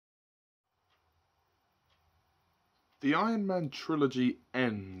The Iron Man trilogy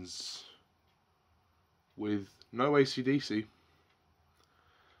ends with no AC/DC,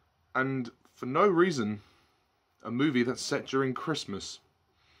 and for no reason, a movie that's set during Christmas.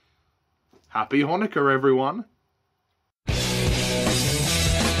 Happy Hanukkah, everyone!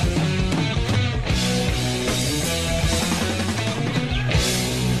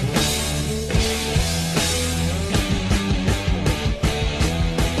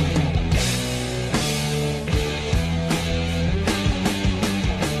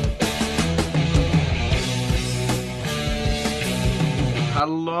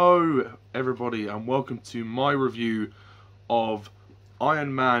 Hello everybody and welcome to my review of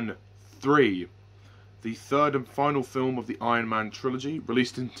Iron Man 3, the third and final film of the Iron Man trilogy,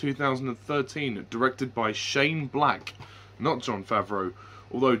 released in 2013, directed by Shane Black, not Jon Favreau.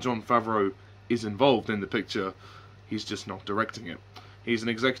 Although Jon Favreau is involved in the picture, he's just not directing it. He's an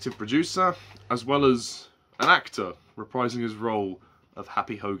executive producer as well as an actor, reprising his role of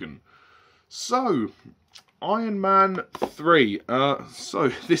Happy Hogan. So, Iron Man 3. So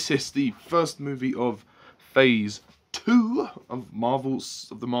this is the first movie of Phase 2 of the Marvel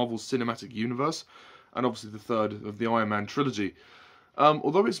Cinematic Universe, and obviously the third of the Iron Man trilogy.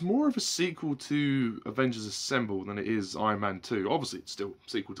 Although it's more of a sequel to Avengers Assemble than it is Iron Man 2. Obviously it's still a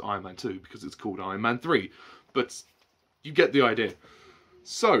sequel to Iron Man 2 because it's called Iron Man 3, but you get the idea.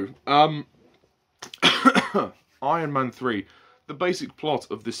 So, Iron Man 3. The basic plot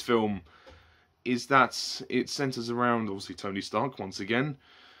of this film is that it centers around, obviously, Tony Stark, once again.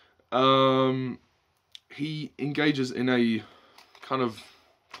 He engages in a kind of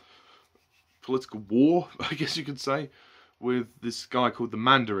political war, I guess you could say, with this guy called the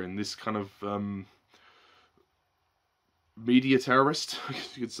Mandarin, this kind of media terrorist, I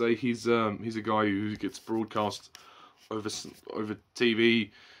guess you could say. He's a guy who gets broadcast over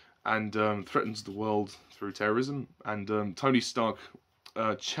TV and threatens the world through terrorism, and Tony Stark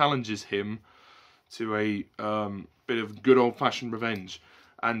challenges him to a bit of good old-fashioned revenge,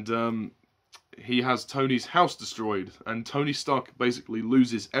 and he has Tony's house destroyed, and Tony Stark basically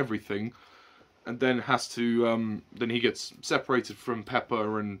loses everything, and then has to then he gets separated from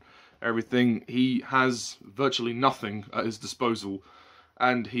Pepper and everything. He has virtually nothing at his disposal,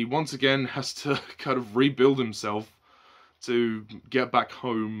 and he once again has to kind of rebuild himself to get back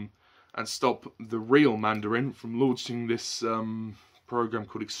home and stop the real Mandarin from launching this program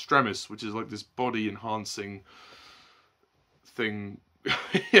called Extremis, which is like this body enhancing thing.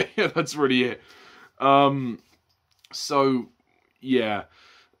 Yeah, that's really it. So yeah,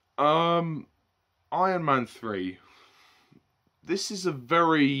 Iron Man 3. This is a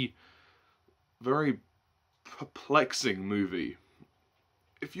very, very perplexing movie.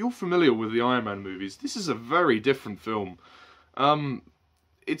 If you're familiar with the Iron Man movies, this is a very different film.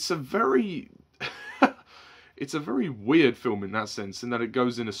 It's a very It's a very weird film in that sense, in that it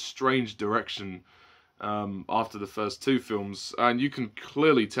goes in a strange direction after the first two films, and you can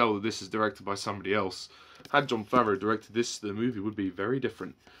clearly tell that this is directed by somebody else. Had Jon Favreau directed this, the movie would be very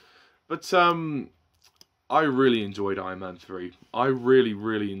different. But I really enjoyed Iron Man 3. I really,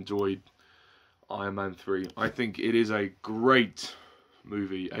 really enjoyed Iron Man 3. I think it is a great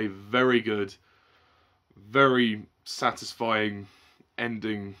movie, a very good, very satisfying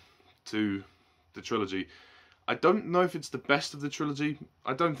ending to the trilogy. I don't know if it's the best of the trilogy.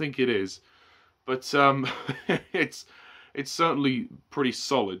 I don't think it is, but it's certainly pretty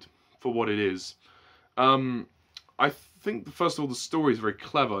solid for what it is. I think first of all the story is very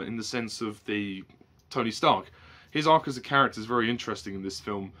clever in the sense of the Tony Stark. His arc as a character is very interesting in this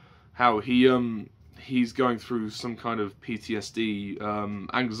film. How he's going through some kind of PTSD,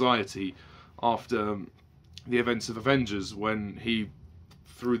 anxiety after the events of Avengers when he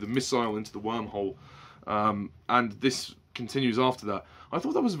threw the missile into the wormhole. And this continues after that. I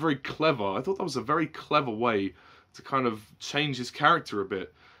thought that was very clever. I thought that was a very clever way to kind of change his character a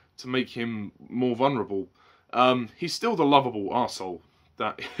bit, to make him more vulnerable. He's still the lovable arsehole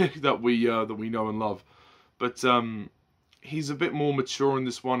that that we know and love, but he's a bit more mature in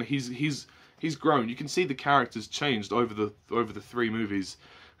this one. He's grown. You can see the character's changed over the three movies,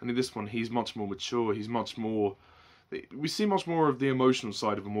 and in this one he's much more mature. He's much more. We see much more of the emotional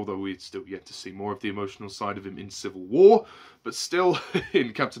side of him, although we're still yet to see more of the emotional side of him in Civil War, but still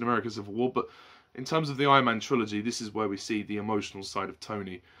in Captain America Civil War. But in terms of the Iron Man trilogy, this is where we see the emotional side of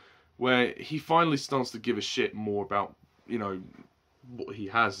Tony, where he finally starts to give a shit more about, you know, what he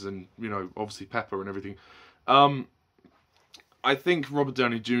has, and, you know, obviously Pepper and everything. I think Robert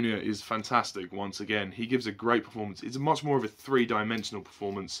Downey Jr. is fantastic once again. He gives a great performance. It's much more of a three-dimensional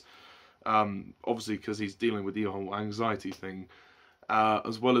performance. Obviously because he's dealing with the whole anxiety thing,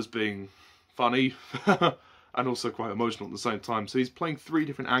 as well as being funny. and also quite emotional at the same time. So he's playing 3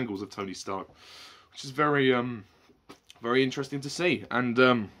 different angles of Tony Stark, which is very very interesting to see.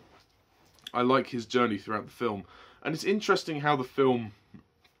 And I like his journey throughout the film. And it's interesting how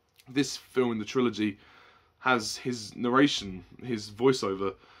this film in the trilogy, has his narration, his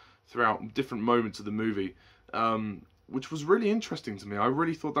voiceover, throughout different moments of the movie, which was really interesting to me. I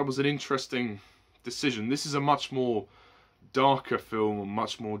really thought that was an interesting decision. This is a much more darker film, a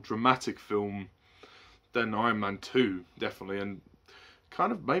much more dramatic film than Iron Man 2, definitely, and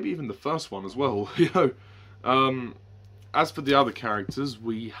kind of maybe even the first one as well, you know. As for the other characters,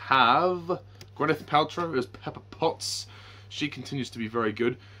 we have Gwyneth Paltrow as Pepper Potts. She continues to be very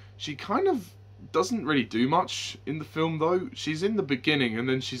good. She kind of doesn't really do much in the film, though. She's in the beginning, and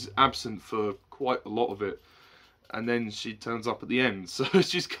then she's absent for quite a lot of it, and then she turns up at the end. So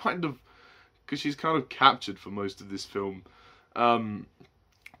she's kind of captured for most of this film.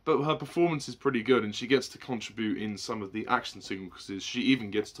 But her performance is pretty good, and she gets to contribute in some of the action sequences. She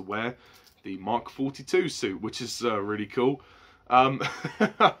even gets to wear the Mark 42 suit, which is really cool.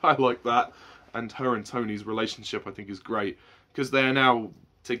 I like that. And her and Tony's relationship, I think, is great, because they are now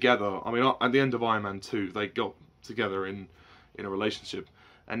together. I mean, at the end of Iron Man 2, they got together in a relationship,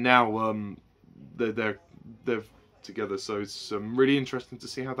 and now they're together. So it's really interesting to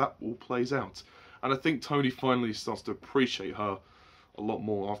see how that all plays out. And I think Tony finally starts to appreciate her a lot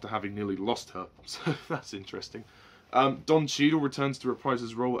more after having nearly lost her. So that's interesting. Don Cheadle returns to reprise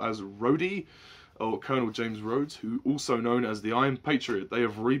his role as Rhodey, or Colonel James Rhodes, who also known as the Iron Patriot. They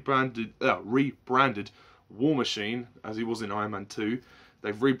have rebranded War Machine, as he was in Iron Man 2.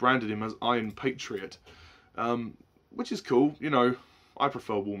 They've rebranded him as Iron Patriot, which is cool. You know, I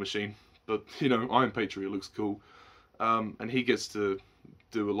prefer War Machine, but you know, Iron Patriot looks cool. And he gets to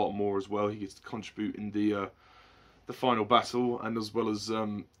do a lot more as well. He gets to contribute in the final battle, and as well as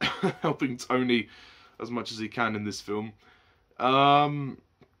helping Tony as much as he can in this film.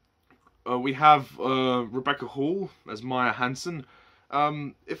 We have Rebecca Hall as Maya Hansen.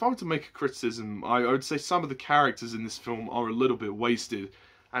 If I were to make a criticism, I would say some of the characters in this film are a little bit wasted,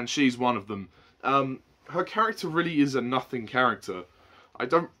 and she's one of them. Her character really is a nothing character. I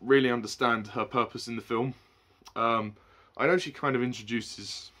don't really understand her purpose in the film. I know she kind of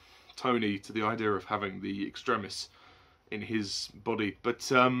introduces Tony to the idea of having the extremis in his body,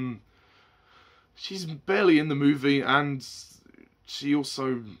 but she's barely in the movie, and she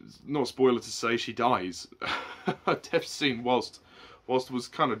also, not a spoiler to say, she dies. Her death scene, whilst was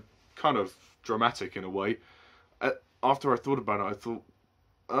kind of dramatic in a way. After I thought about it, I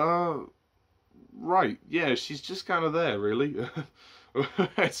thought, right, yeah, she's just kind of there, really.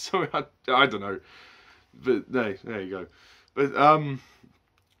 So I don't know, but there you go. But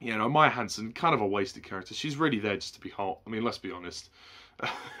you know, Maya Hansen, kind of a wasted character. She's really there just to be hot. I mean, let's be honest.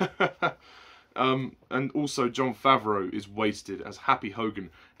 And also Jon Favreau is wasted as Happy Hogan.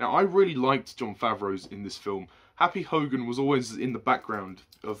 Now, I really liked Jon Favreau's in this film. Happy Hogan was always in the background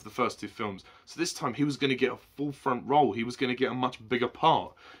of the first 2 films, so this time he was going to get a full front role. He was going to get a much bigger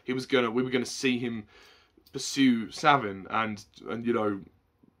part. We were going to see him pursue Savin and you know,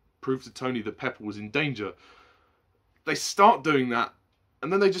 prove to Tony that Pepper was in danger. They start doing that,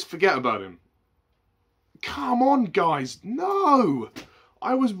 and then they just forget about him. Come on, guys, no!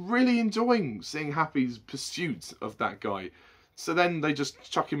 I was really enjoying seeing Happy's pursuit of that guy. So then they just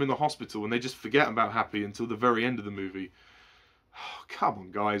chuck him in the hospital and they just forget about Happy until the very end of the movie. Oh, come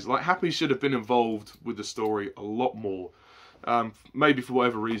on, guys. Like, Happy should have been involved with the story a lot more. Maybe for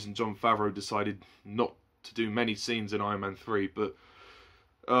whatever reason, Jon Favreau decided not to do many scenes in Iron Man 3, but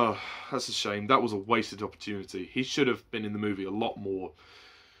that's a shame. That was a wasted opportunity. He should have been in the movie a lot more.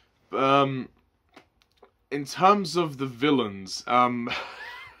 In terms of the villains,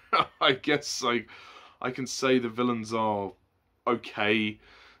 I guess I can say the villains are okay.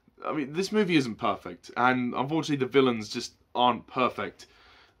 I mean, this movie isn't perfect, and unfortunately the villains just aren't perfect.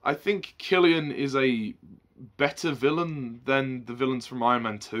 I think Killian is a better villain than the villains from Iron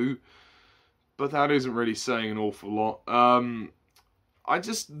Man 2, but that isn't really saying an awful lot. The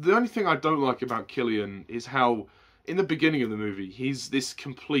only thing I don't like about Killian is how, in the beginning of the movie, he's this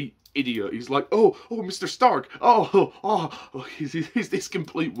complete idiot. He's like, oh, Mr. Stark, he's this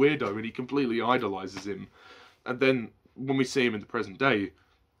complete weirdo, and he completely idolizes him. And then when we see him in the present day,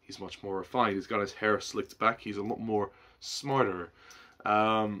 he's much more refined. He's got his hair slicked back. He's a lot more smarter.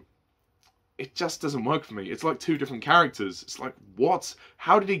 It just doesn't work for me. It's like 2 different characters. It's like, what?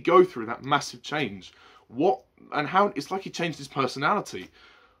 How did he go through that massive change? What? And how? It's like he changed his personality.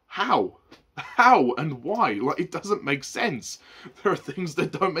 How? How and why? Like, it doesn't make sense. There are things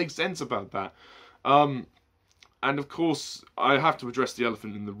that don't make sense about that. And of course, I have to address the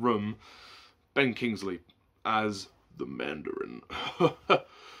elephant in the room. Ben Kingsley. as the Mandarin.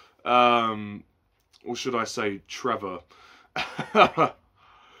 Or should I say Trevor?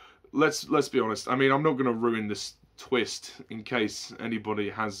 Let's be honest. I mean, I'm not going to ruin this twist in case anybody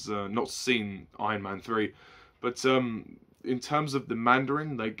has not seen Iron Man 3. But in terms of the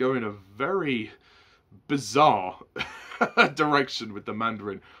Mandarin, they go in a very bizarre direction with the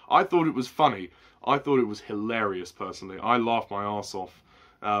Mandarin. I thought it was funny. I thought it was hilarious, personally. I laughed my arse off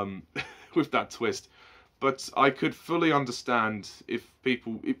with that twist. But I could fully understand if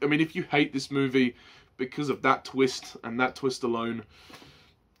people... I mean, if you hate this movie because of that twist and that twist alone,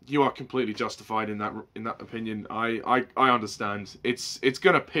 you are completely justified in that opinion. I understand. It's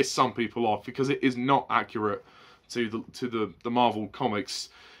gonna piss some people off because it is not accurate to the Marvel comics.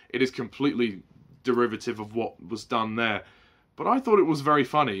 It is completely derivative of what was done there. But I thought it was very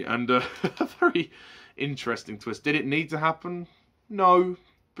funny and a very interesting twist. Did it need to happen? No,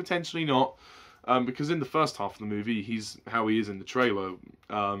 potentially not. Because in the first half of the movie, he's how he is in the trailer.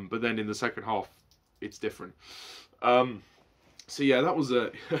 But then in the second half, it's different. So yeah, that was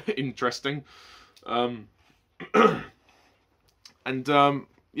interesting.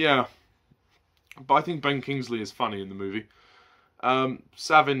 Yeah. But I think Ben Kingsley is funny in the movie.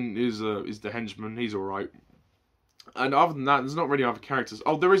 Savin is the henchman. He's all right. And other than that, there's not really other characters.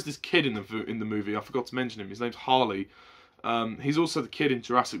 Oh, there is this kid in the movie. I forgot to mention him. His name's Harley. He's also the kid in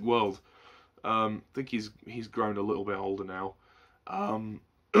Jurassic World. I think he's grown a little bit older now.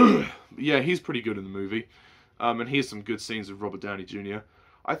 Yeah, he's pretty good in the movie. And he has some good scenes with Robert Downey Jr.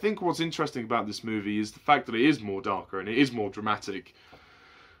 I think what's interesting about this movie is the fact that it is more darker and it is more dramatic.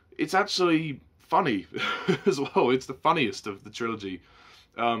 It's actually funny as well. It's the funniest of the trilogy,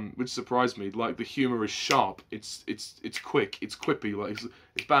 which surprised me. Like, the humor is sharp. It's quick. It's quippy. Like,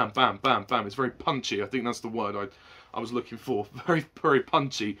 it's bam, bam, bam, bam. It's very punchy. I think that's the word I was looking for. Very, very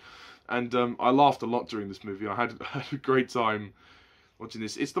punchy. And I laughed a lot during this movie. I had a great time watching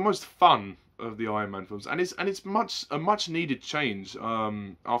this. It's the most fun of the Iron Man films, and it's a much needed change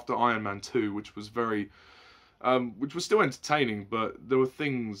after Iron Man 2, which was which was still entertaining, but there were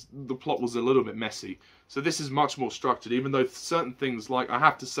things, the plot was a little bit messy. So this is much more structured, even though certain things, like, I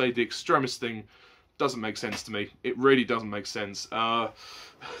have to say, the extremis thing doesn't make sense to me. It really doesn't make sense.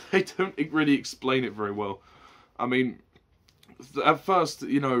 They don't really explain it very well. I mean, at first,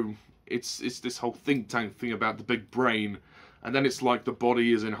 you know, it's this whole think tank thing about the big brain, and then it's like the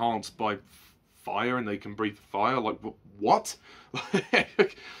body is enhanced by fire and they can breathe fire. Like, what?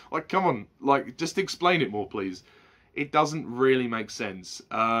 Like, come on, like, just explain it more, please. It doesn't really make sense,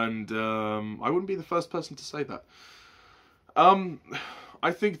 and I wouldn't be the first person to say that.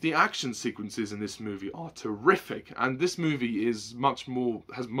 I think the action sequences in this movie are terrific, and this movie has much more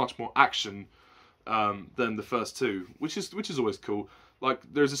action than the first two, which is always cool. Like,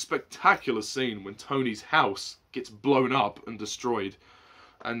 there's a spectacular scene when Tony's house gets blown up and destroyed,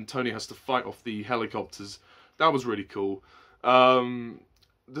 and Tony has to fight off the helicopters. That was really cool.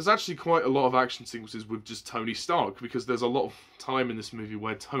 There's actually quite a lot of action sequences with just Tony Stark, because there's a lot of time in this movie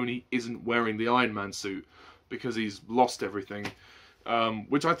where Tony isn't wearing the Iron Man suit because he's lost everything,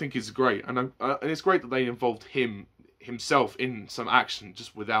 which I think is great. And it's great that they involved himself in some action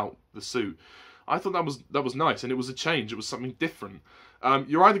just without the suit. I thought that was nice, and it was a change. It was something different.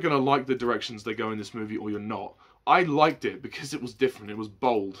 You're either going to like the directions they go in this movie or you're not. I liked it because it was different. It was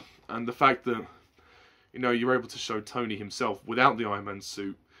bold, and the fact that, you know, you're able to show Tony himself without the Iron Man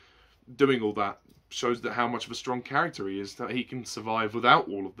suit doing all that shows that how much of a strong character he is, that he can survive without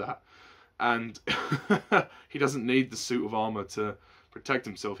all of that. And he doesn't need the suit of armor to protect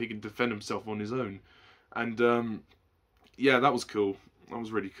himself. He can defend himself on his own. And yeah, that was cool. That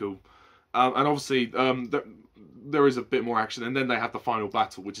was really cool. And obviously, there is a bit more action, and then they have the final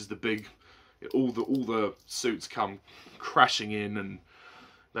battle, which is the big. All the suits come crashing in, and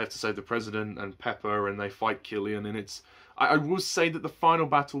they have to save the president and Pepper, and they fight Killian. And it's. I will say that the final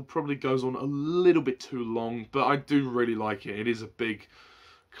battle probably goes on a little bit too long, but I do really like it. It is a big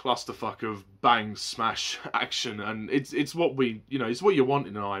clusterfuck of bang smash action, and it's what it's what you want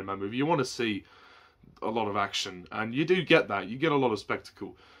in an Iron Man movie. You want to see a lot of action, and you do get that. You get a lot of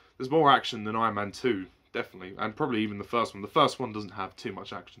spectacle. There's more action than Iron Man 2, definitely, and probably even the first one. The first one doesn't have too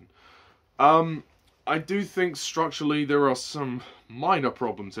much action. I do think structurally there are some minor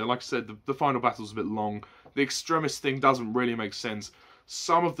problems here. Like I said, the final battle's a bit long. The extremis thing doesn't really make sense.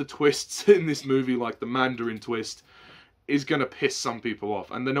 Some of the twists in this movie, like the Mandarin twist, is going to piss some people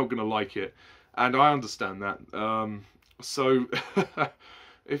off, and they're not going to like it. And I understand that. So,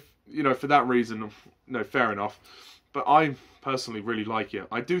 if, for that reason, no, fair enough. But I personally really like it.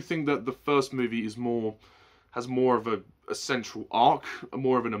 I do think that the first movie has more of a central arc,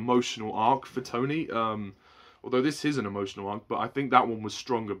 more of an emotional arc for Tony. Although this is an emotional arc, but I think that one was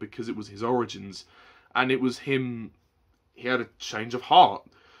stronger because it was his origins. And it was him, he had a change of heart.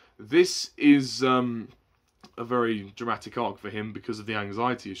 This is a very dramatic arc for him because of the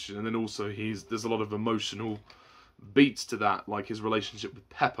anxiety issue. And then also there's a lot of emotional beats to that, like his relationship with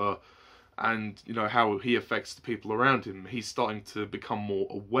Pepper. And, you know, how he affects the people around him. He's starting to become more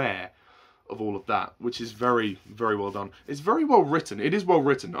aware of all of that, which is very, very well done. It's very well written. It is well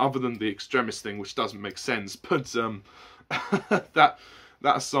written, other than the extremist thing, which doesn't make sense. But that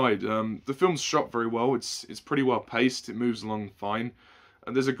aside, the film's shot very well. It's pretty well paced. It moves along fine.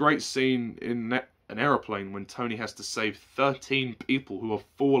 And there's a great scene in an aeroplane when Tony has to save 13 people who are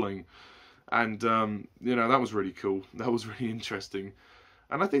falling. And, you know, that was really cool. That was really interesting.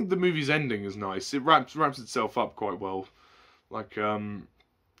 And I think the movie's ending is nice. It wraps itself up quite well. Like,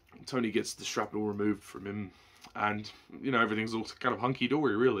 Tony gets the shrapnel removed from him. And, you know, everything's all kind of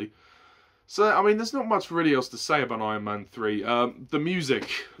hunky-dory, really. So, I mean, there's not much really else to say about Iron Man 3. The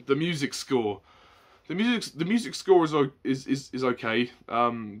music score. The music score is okay.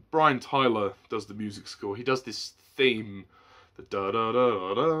 Brian Tyler does the music score. He does this theme, the da da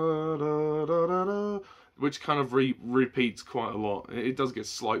da da da da da da, which kind of repeats quite a lot. It does get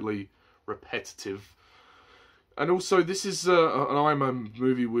slightly repetitive. And also, this is an Iron Man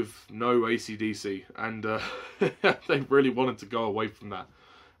movie with no AC/DC, and they really wanted to go away from that.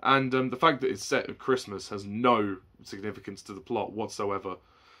 And the fact that it's set at Christmas has no significance to the plot whatsoever.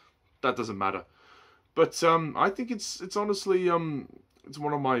 That doesn't matter. But I think it's honestly it's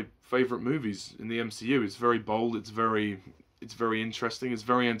one of my favourite movies in the MCU. It's very bold. It's very interesting. It's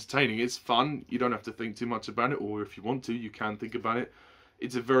very entertaining. It's fun. You don't have to think too much about it, or if you want to, you can think about it.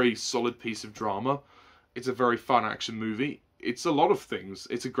 It's a very solid piece of drama. It's a very fun action movie. It's a lot of things.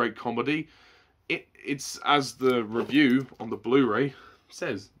 It's a great comedy. It's, as the review on the Blu-ray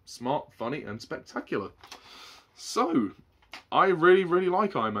says, smart, funny, and spectacular. So, I really, really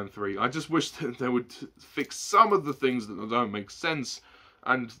like Iron Man 3. I just wish that they would fix some of the things that don't make sense,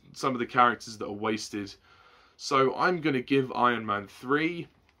 and some of the characters that are wasted. So, I'm going to give Iron Man 3...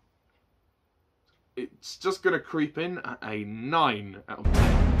 It's just going to creep in at a 9 out of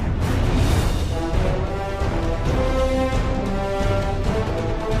 10.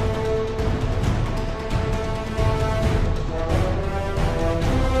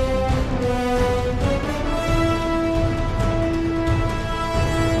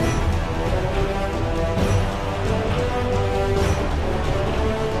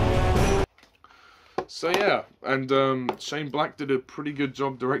 So yeah, and Shane Black did a pretty good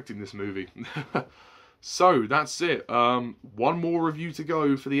job directing this movie. So that's it. One more review to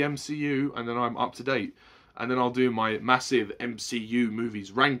go for the MCU, and then I'm up to date. And then I'll do my massive MCU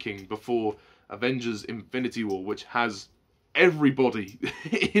movies ranking before Avengers: Infinity War, which has everybody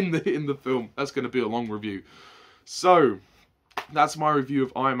in the film. That's going to be a long review. So that's my review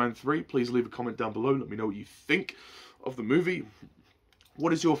of Iron Man 3. Please leave a comment down below. Let me know what you think of the movie.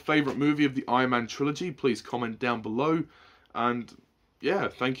 What is your favourite movie of the Iron Man trilogy? Please comment down below. And yeah,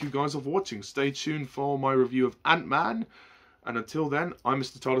 thank you guys for watching. Stay tuned for my review of Ant-Man. And until then, I'm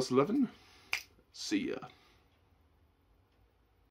Mr. TARDIS11. See ya.